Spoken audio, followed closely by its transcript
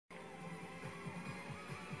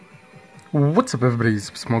What's up, everybody? It's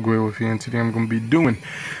Supersmallgreywolf here, and today I'm going to be doing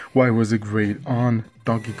Why Was It Great on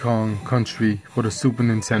Donkey Kong Country for the Super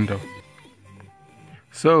Nintendo.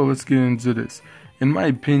 So let's get into this. In my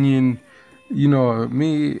opinion,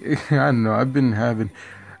 me, I don't know,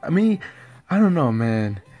 I don't know,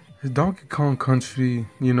 man. Donkey Kong Country,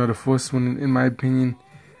 the first one, in my opinion,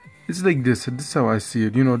 it's like this. This is how I see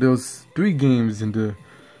it. There was 3 games in the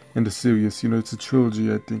series. It's a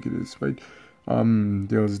trilogy, I think it is, right?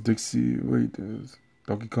 There was there's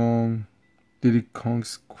Donkey Kong, Diddy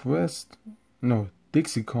Kong's Quest. No,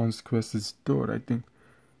 Dixie Kong's Quest is third, I think.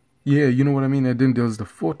 Yeah, you know what I mean? And then there was the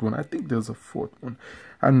 4th one. I think there's a 4th one.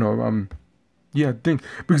 I don't know, yeah, I think,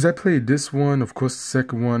 because I played this one, of course, the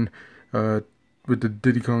 2nd one, with the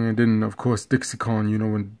Diddy Kong, and then, of course, Dixie Kong,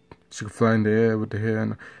 when she could fly in the air with the hair,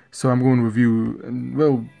 and so I'm going to review,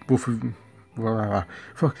 both of them.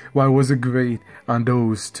 Why was it great on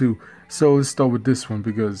those two? So let's start with this one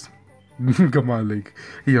because come on, like,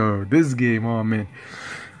 yo, this game, oh man.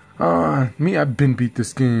 I've been beat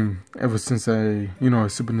this game ever since I,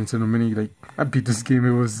 Super Nintendo Mini. Like, I beat this game.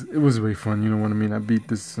 It was very fun. You know what I mean? I beat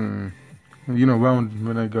this, round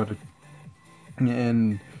when I got it,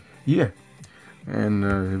 and yeah,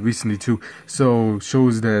 and recently too. So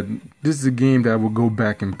shows that this is a game that I will go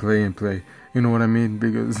back and play. You know what I mean?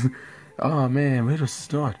 Because oh man, where to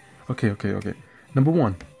start? Okay. Number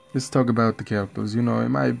 1, let's talk about the characters. In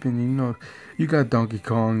my opinion, you got Donkey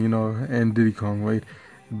Kong, and Diddy Kong, right?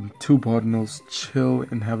 2 partners, chill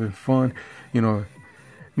and having fun.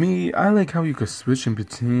 Me, I like how you could switch in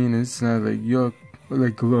between. It's not like you're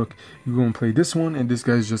like, look, you're gonna play this one, and this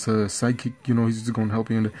guy's just a sidekick. He's just gonna help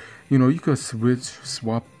you. And you could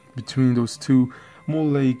swap between those two. More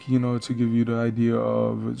like, to give you the idea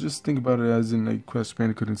of, just think about it as in like Crash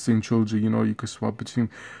Bandicoot and Same Trilogy. You could swap between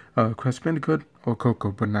Crash Bandicoot or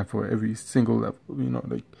Coco, but not for every single level.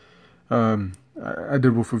 I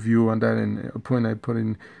did both review on that, and a point I put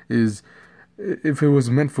in is, if it was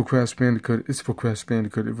meant for Crash Bandicoot, it's for Crash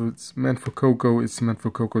Bandicoot. If it's meant for Coco, it's meant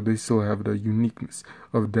for Coco. They still have the uniqueness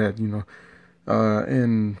of that,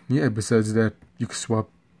 and yeah, besides that, you can swap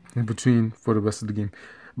in between for the rest of the game.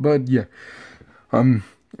 But yeah, in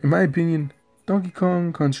my opinion, Donkey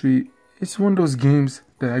Kong Country, it's one of those games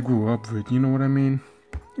that I grew up with. You know what I mean?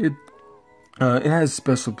 It has a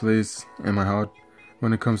special place in my heart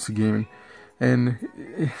when it comes to gaming, and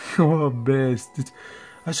best.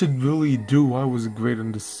 I should really do Why Was It Great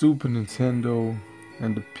on the Super Nintendo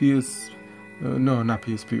and the no, not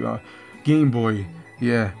PSP, Game Boy,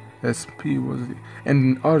 yeah, SP was it,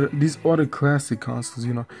 and these other classic consoles,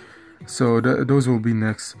 So those will be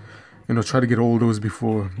next. Try to get all those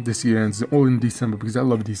before this year ends, all in December, because I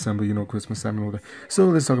love December, Christmas time and all that. So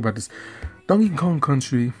let's talk about this. Donkey Kong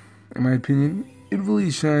Country, in my opinion, it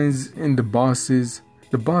really shines in the bosses.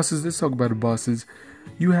 Let's talk about the bosses.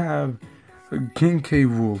 You have King K.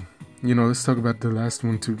 Rool. Let's talk about the last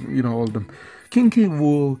one too. All of them. King K.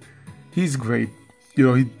 Rool, he's great.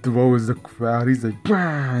 He throws the crowd. He's like,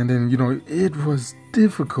 bah! And then, it was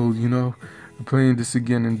difficult, playing this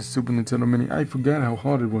again in the Super Nintendo Mini. I forgot how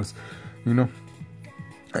hard it was. I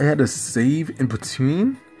had to save in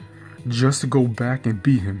between just to go back and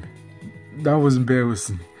beat him. That was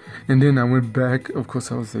embarrassing. And then I went back. Of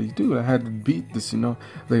course, I was like, dude, I had to beat this. Like,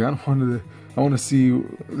 I want to see,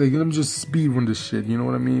 like, let me just speed run this shit. You know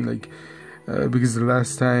what I mean? Like, because the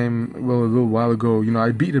last time, a little while ago,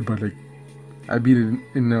 I beat it, but like, I beat it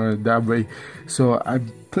in that way. So I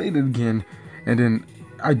played it again, and then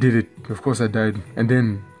I did it. Of course, I died, and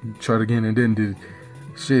then tried again, and then did it.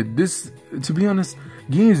 Shit, this, to be honest,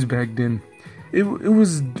 games back then, it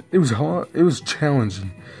was hard. It was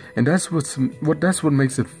challenging, and that's what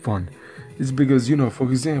makes it fun. It's because,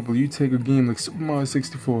 for example, you take a game like Super Mario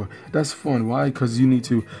 64. That's fun. Why? Because you need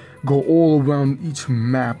to go all around each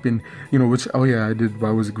map, and which, oh yeah, I did.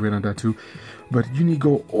 I was great on that too. But you need to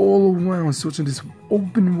go all around searching this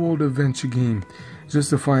open world adventure game just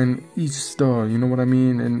to find each star. You know what I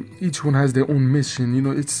mean? And each one has their own mission.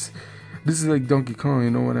 This is like Donkey Kong,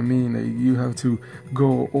 you know what I mean? Like, you have to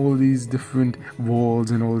go all these different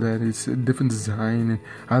worlds and all that. It's a different design, and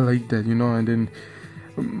I like that, And then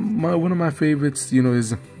one of my favorites,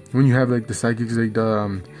 is when you have like the sidekicks, like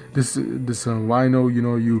the this rhino.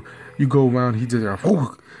 You go around. He just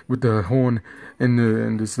with the horn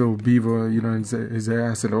and this little beaver, his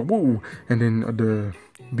ass, and whoa, and then the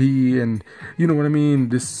bee, and you know what I mean?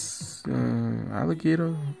 This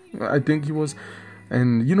alligator, I think he was.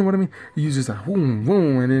 And you know what I mean? You just like, boom,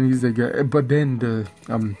 boom, and then he's like, but then the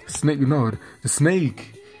snake, the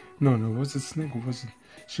snake. No, what's the snake? Was it?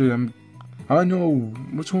 Shit, I know,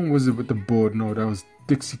 which one was it with the board? No, that was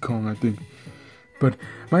Dixie Kong, I think. But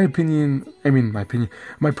my point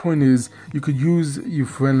is, you could use your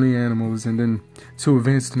friendly animals and then to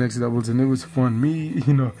advance to next levels, and it was fun.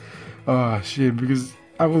 Shit, because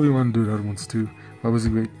I really want to do that once too. That was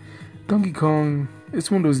great. Donkey Kong,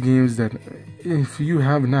 it's one of those games that if you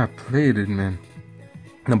have not played it, man,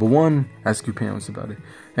 number one, ask your parents about it.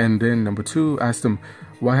 And then number two, ask them,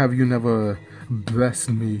 why have you never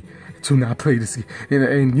blessed me to not play this game?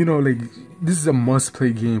 And you know, like, this is a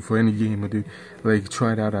must-play game for any gamer, dude. Like,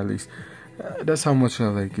 try it out at least. That's how much I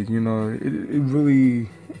like it, you know.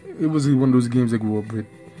 It was one of those games I grew up with.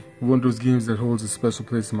 One of those games that holds a special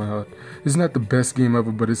place in my heart. It's not the best game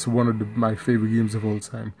ever, but it's one of my favorite games of all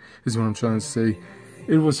time, is what I'm trying to say.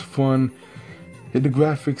 It was fun. The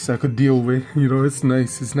graphics I could deal with, you know, it's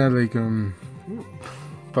nice. It's not like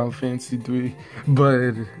Final Fantasy 3,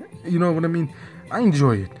 but you know what I mean? I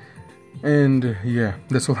enjoy it. And yeah,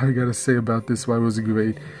 that's all I gotta say about this. Why was it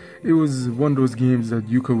great? It was one of those games that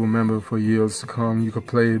you could remember for years to come. You could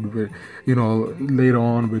play it with, you know, later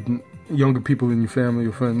on with younger people in your family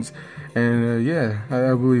or friends. And yeah, I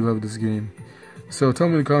really love this game. So tell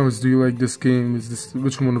me in the comments, do you like this game?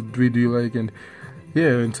 Which one of the three do you like? And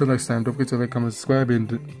yeah, until next time, don't forget to like, comment, subscribe,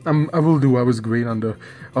 and I will do I was great on the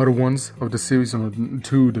other ones of the series, on the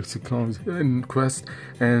 2, the 6 and Quest,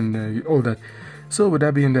 and all that. So with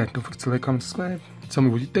that being that, don't forget to like, comment, subscribe. Tell me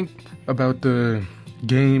what you think about the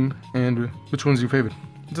game and which one's your favorite.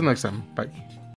 Until next time, bye.